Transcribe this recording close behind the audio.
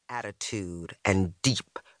attitude and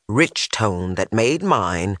deep, rich tone that made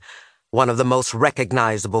mine one of the most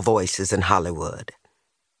recognizable voices in Hollywood.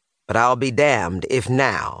 But I'll be damned if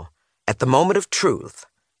now, at the moment of truth,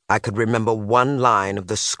 I could remember one line of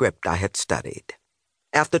the script I had studied.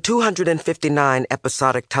 After 259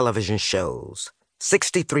 episodic television shows,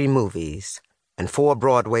 63 movies, and 4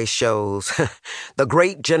 Broadway shows, the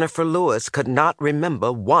great Jenifer Lewis could not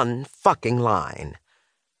remember one fucking line.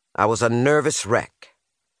 I was a nervous wreck.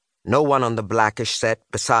 No one on the Blackish set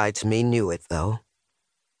besides me knew it, though.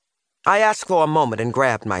 I asked for a moment and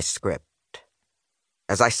grabbed my script.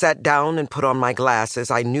 As I sat down and put on my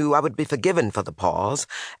glasses, I knew I would be forgiven for the pause.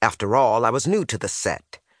 After all, I was new to the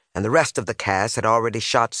set, and the rest of the cast had already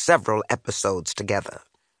shot several episodes together.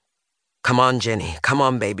 Come on, Jenny. Come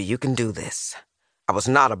on, baby. You can do this. I was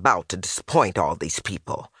not about to disappoint all these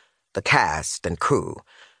people. The cast and crew,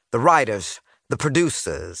 the writers, the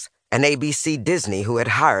producers, and ABC Disney who had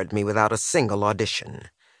hired me without a single audition.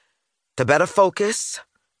 To better focus,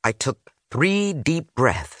 I took 3 deep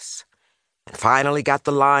breaths and finally got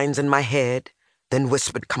the lines in my head, then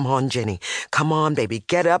whispered, "Come on, Jenny. Come on, baby.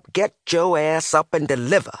 Get up, get your ass up and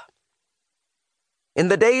deliver." In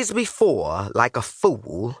the days before, like a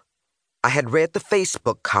fool, I had read the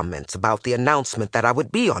Facebook comments about the announcement that I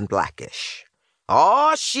would be on Blackish.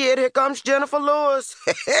 "Oh, shit, here comes Jenifer Lewis.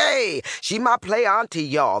 Hey, she might play auntie,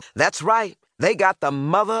 y'all. That's right. They got the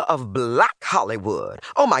mother of Black Hollywood.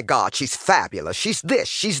 Oh, my God, she's fabulous. She's this,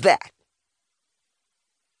 she's that."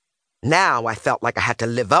 Now I felt like I had to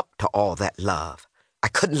live up to all that love. I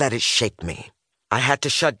couldn't let it shake me. I had to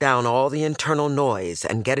shut down all the internal noise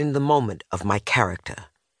and get in the moment of my character.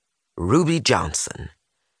 Ruby Johnson.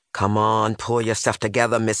 Come on, pull yourself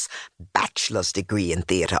together, Miss Bachelor's degree in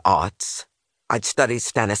theater arts. I'd studied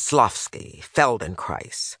Stanislavski,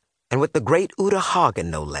 Feldenkrais, and with the great Uta Hagen,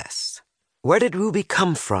 no less. Where did Ruby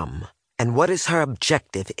come from, and what is her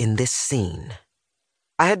objective in this scene?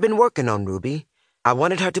 I had been working on Ruby. I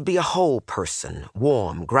wanted her to be a whole person,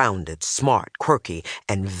 warm, grounded, smart, quirky,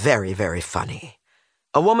 and very, very funny.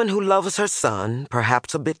 A woman who loves her son,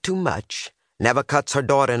 perhaps a bit too much, never cuts her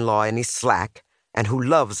daughter-in-law any slack, and who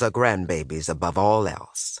loves her grandbabies above all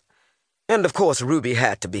else. And of course, Ruby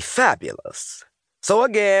had to be fabulous. So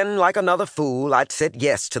again, like another fool, I'd said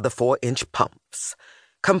yes to the 4-inch pumps,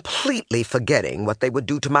 completely forgetting what they would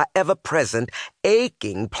do to my ever-present,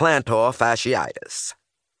 aching plantar fasciitis.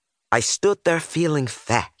 I stood there feeling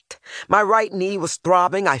fat. My right knee was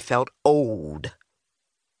throbbing. I felt old.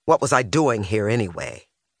 What was I doing here anyway?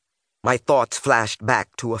 My thoughts flashed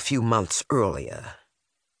back to a few months earlier,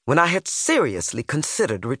 when I had seriously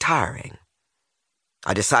considered retiring.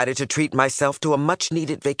 I decided to treat myself to a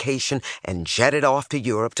much-needed vacation and jetted off to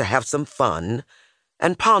Europe to have some fun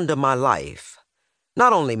and ponder my life,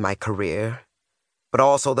 not only my career, but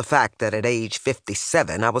also the fact that at age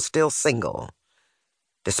 57 I was still single.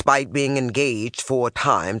 Despite being engaged 4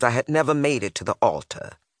 times, I had never made it to the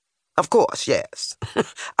altar. Of course, yes,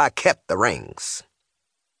 I kept the rings.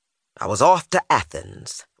 I was off to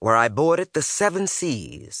Athens, where I boarded the 7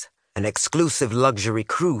 Seas, an exclusive luxury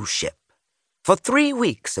cruise ship. For 3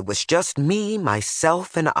 weeks, it was just me,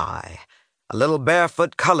 myself, and I, a little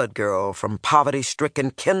barefoot colored girl from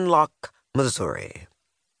poverty-stricken Kinloch, Missouri.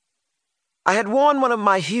 I had worn one of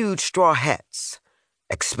my huge straw hats,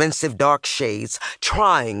 expensive dark shades,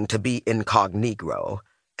 trying to be incognito,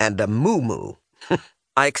 and a muumuu.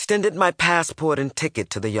 I extended my passport and ticket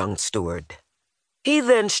to the young steward. He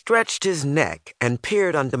then stretched his neck and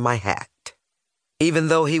peered under my hat. Even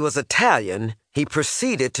though he was Italian, he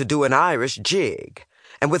proceeded to do an Irish jig,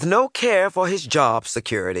 and with no care for his job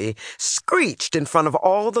security, screeched in front of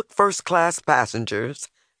all the first-class passengers,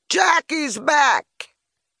 "Jackie's back!"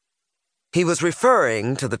 He was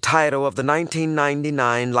referring to the title of the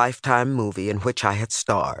 1999 Lifetime movie in which I had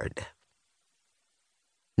starred.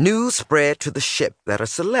 News spread to the ship that a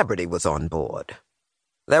celebrity was on board.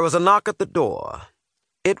 There was a knock at the door.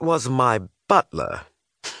 It was my butler.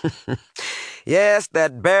 Yes,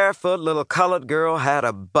 that barefoot little colored girl had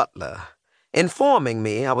a butler, informing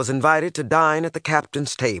me I was invited to dine at the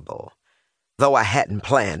captain's table. Though I hadn't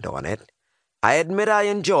planned on it, I admit I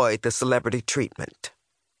enjoyed the celebrity treatment.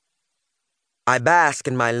 I basked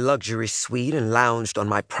in my luxury suite and lounged on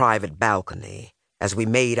my private balcony as we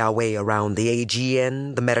made our way around the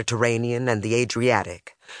Aegean, the Mediterranean, and the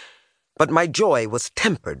Adriatic. But my joy was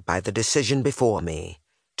tempered by the decision before me,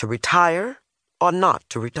 to retire or not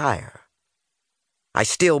to retire. I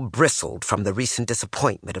still bristled from the recent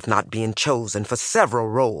disappointment of not being chosen for several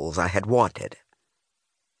roles I had wanted.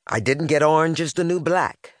 I didn't get Orange is the New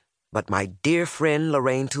Black, but my dear friend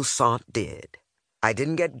Lorraine Toussaint did. I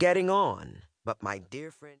didn't get Getting On, but my dear friend...